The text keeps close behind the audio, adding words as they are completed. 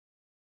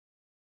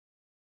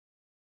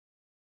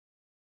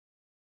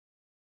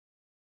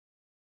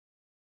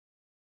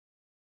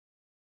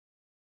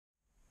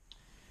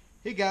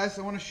Hey guys,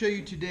 I want to show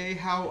you today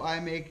how I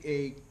make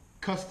a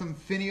custom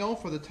finial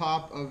for the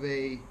top of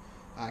a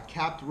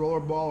capped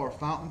rollerball or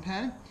fountain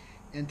pen.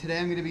 And today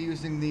I'm going to be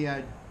using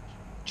the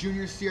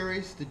Junior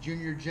Series, the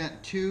Junior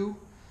Gent 2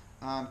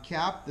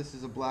 cap. This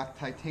is a black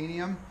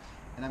titanium,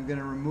 and I'm going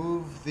to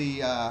remove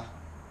the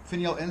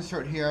finial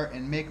insert here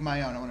and make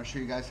my own. I want to show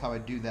you guys how I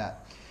do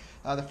that.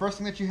 The first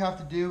thing that you have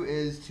to do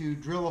is to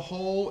drill a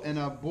hole in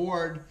a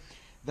board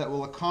that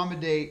will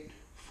accommodate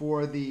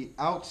for the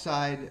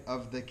outside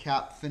of the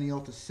cap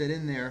finial to sit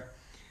in there,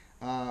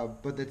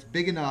 but that's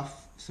big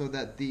enough so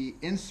that the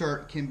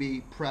insert can be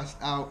pressed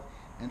out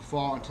and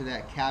fall into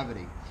that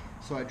cavity.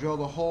 So I drilled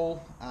a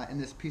hole in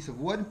this piece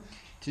of wood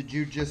to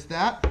do just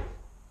that,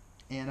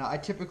 and I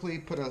typically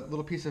put a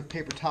little piece of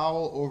paper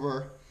towel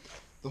over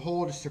the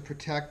hole just to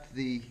protect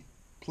the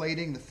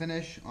plating, the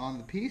finish on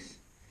the piece.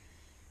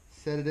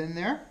 Set it in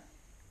there.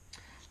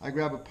 I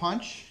grab a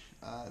punch.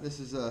 This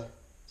is a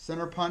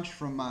center punch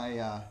from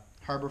my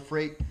Harbor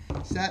Freight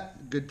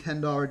set, good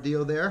 $10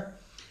 deal there.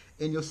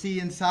 And you'll see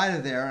inside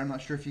of there, I'm not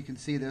sure if you can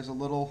see, there's a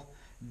little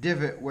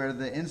divot where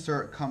the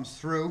insert comes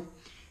through,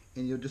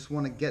 and you'll just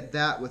want to get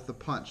that with the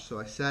punch.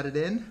 So I sat it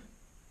in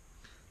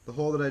the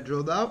hole that I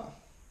drilled out,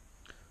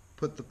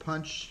 put the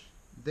punch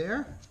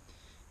there,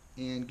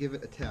 and give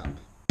it a tap.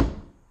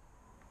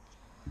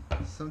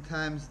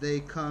 Sometimes they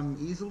come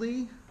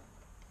easily,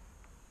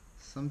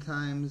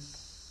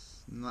 sometimes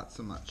not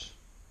so much.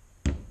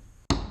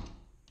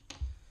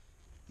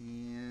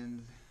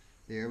 And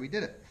there we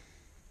did it.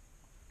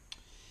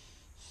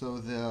 So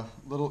the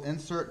little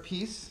insert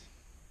piece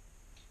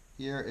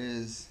here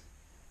is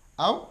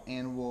out,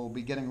 and we'll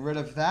be getting rid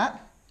of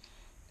that.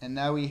 And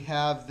now we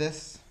have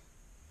this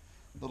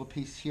little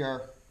piece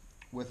here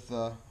with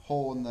the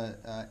hole in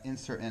the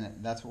insert in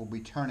it. That's what we'll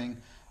be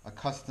turning a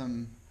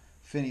custom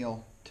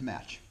finial to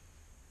match.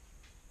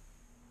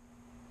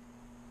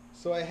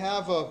 So I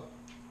have a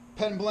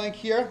pen blank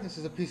here. This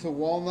is a piece of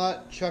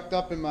walnut chucked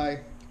up in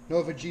my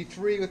Nova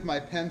G3 with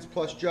my pens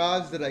plus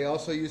jaws that I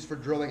also use for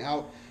drilling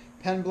out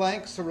pen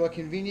blanks, so real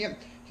convenient.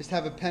 Just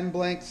have a pen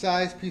blank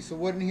size piece of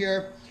wood in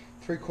here,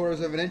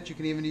 3/4 of an inch. You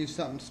can even use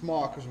something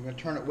small because we're going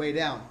to turn it way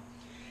down.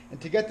 And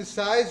to get the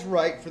size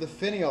right for the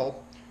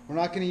finial, we're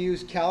not going to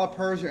use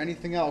calipers or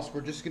anything else.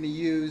 We're just going to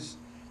use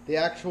the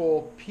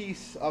actual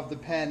piece of the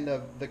pen,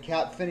 the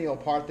cap finial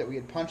part that we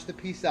had punched the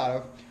piece out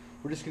of.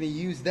 We're just going to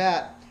use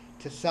that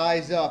to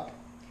size up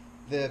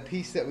the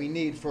piece that we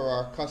need for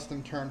our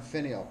custom turn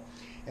finial.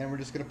 And we're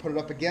just going to put it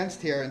up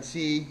against here and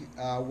see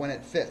when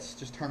it fits,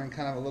 just turning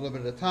kind of a little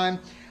bit at a time.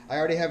 I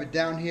already have it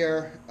down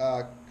here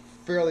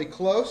fairly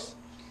close,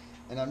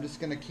 and I'm just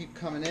going to keep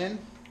coming in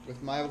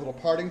with my little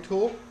parting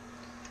tool.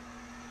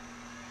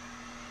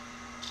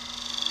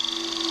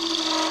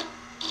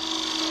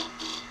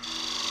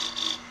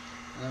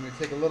 And I'm going to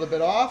take a little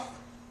bit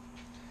off,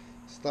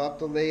 stop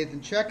the lathe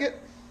and check it,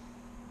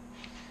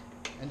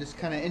 and just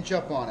kind of inch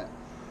up on it.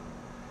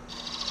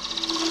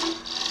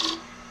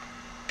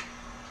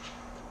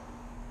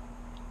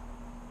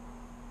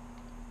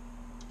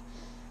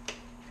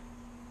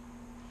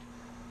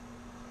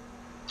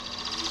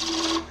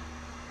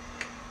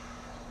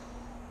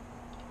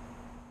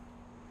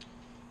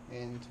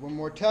 And one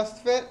more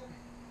test fit,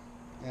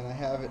 and I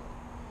have it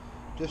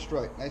just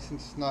right, nice and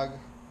snug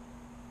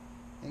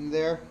in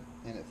there,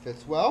 and it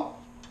fits well.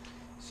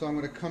 So I'm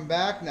going to come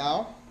back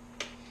now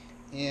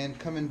and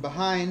come in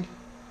behind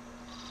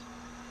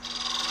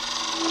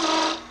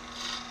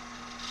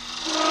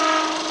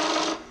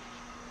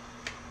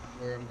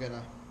where I'm going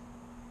to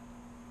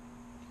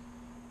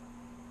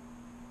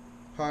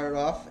part it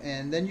off,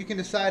 and then you can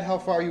decide how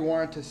far you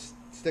want it to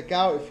stick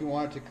out, if you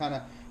want it to kind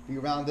of be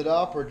rounded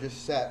up or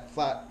just set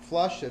flat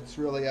flush. It's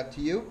really up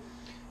to you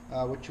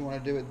what you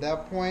want to do at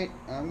that point.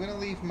 I'm going to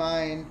leave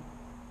mine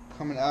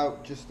coming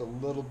out just a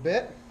little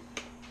bit,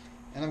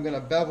 and I'm going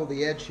to bevel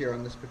the edge here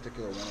on this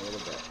particular one a little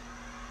bit.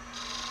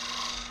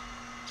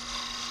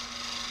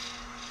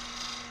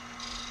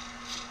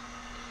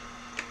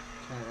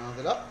 Try and round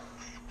it up,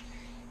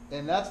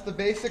 and that's the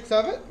basics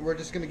of it. We're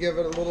just going to give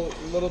it a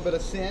little bit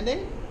of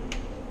sanding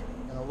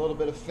and a little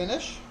bit of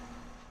finish.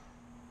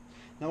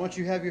 Now once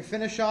you have your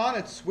finish on,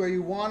 it's where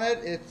you want it,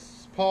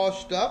 it's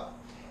polished up,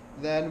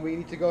 then we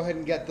need to go ahead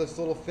and get this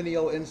little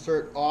finial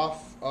insert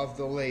off of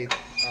the lathe.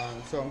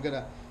 So I'm going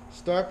to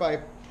start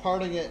by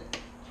parting it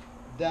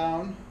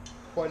down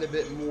quite a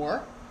bit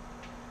more.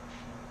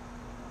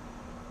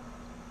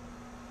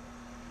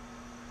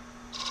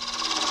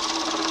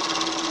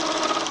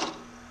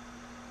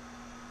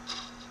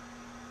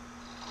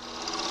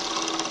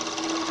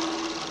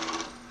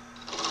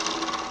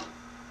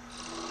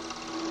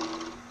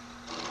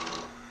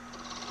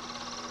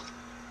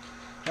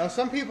 Now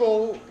some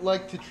people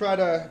like to try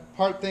to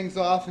part things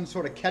off and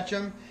sort of catch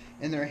them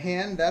in their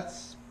hand.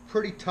 That's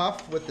pretty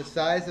tough with the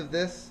size of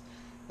this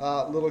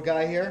little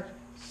guy here.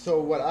 So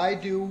what I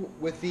do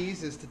with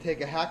these is to take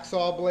a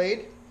hacksaw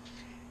blade,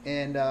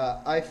 and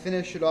I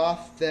finish it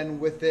off then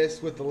with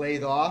this with the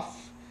lathe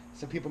off.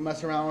 Some people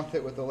mess around with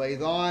it with the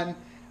lathe on.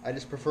 I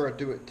just prefer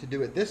to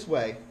do it this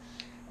way.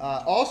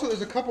 Also,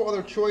 there's a couple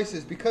other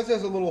choices. Because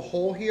there's a little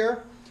hole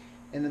here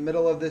in the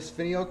middle of this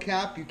finial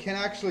cap, you can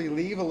actually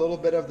leave a little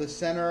bit of the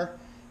center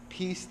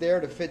piece there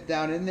to fit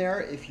down in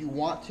there if you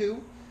want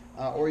to,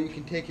 or you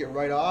can take it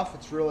right off.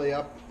 It's really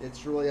up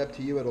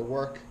to you. It'll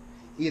work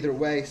either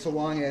way, so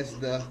long as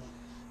the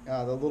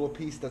little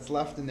piece that's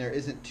left in there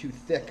isn't too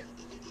thick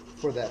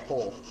for that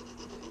hole.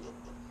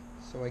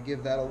 So I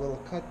give that a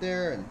little cut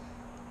there and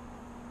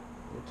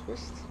a little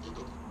twist,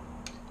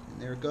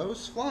 and there it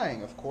goes,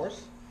 flying, of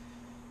course,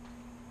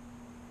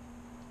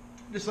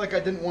 just like I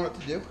didn't want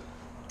it to do.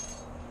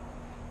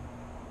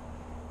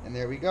 And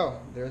there we go.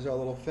 There's our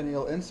little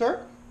finial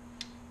insert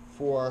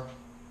for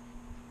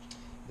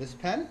this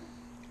pen,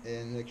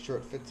 and make sure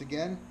it fits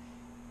again,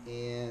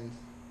 and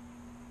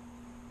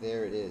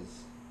there it is.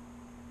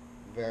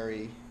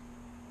 Very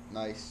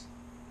nice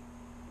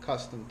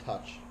custom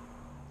touch.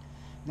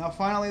 Now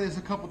finally, there's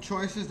a couple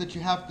choices that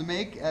you have to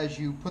make as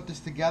you put this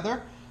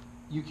together.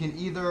 You can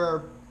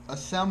either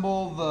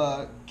assemble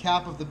the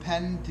cap of the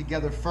pen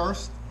together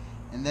first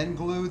and then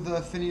glue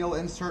the finial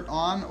insert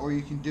on, or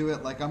you can do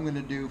it like I'm going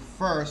to do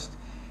first.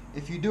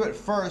 If you do it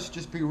first,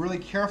 just be really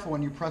careful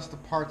when you press the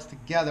parts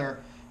together,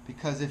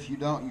 because if you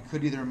don't, you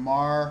could either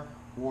mar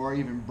or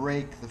even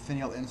break the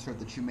finial insert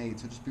that you made.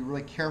 So just be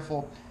really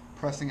careful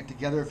pressing it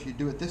together. If you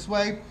do it this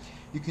way,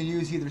 you can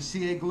use either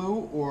CA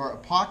glue or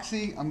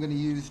epoxy. I'm going to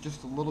use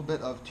just a little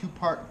bit of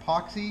 2-part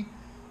epoxy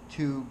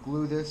to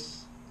glue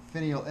this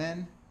finial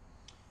in.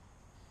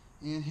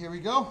 And here we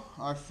go,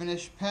 our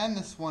finished pen.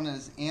 This one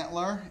is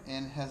antler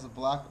and has a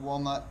black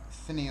walnut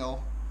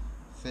finial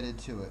fitted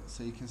to it.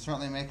 So you can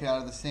certainly make it out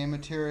of the same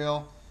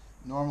material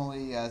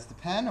normally as the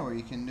pen, or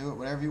you can do it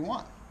whatever you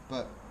want.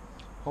 But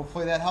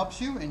hopefully that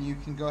helps you, and you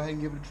can go ahead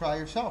and give it a try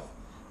yourself.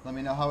 Let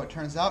me know how it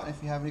turns out, and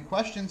if you have any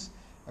questions,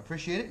 I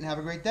appreciate it, and have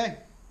a great day.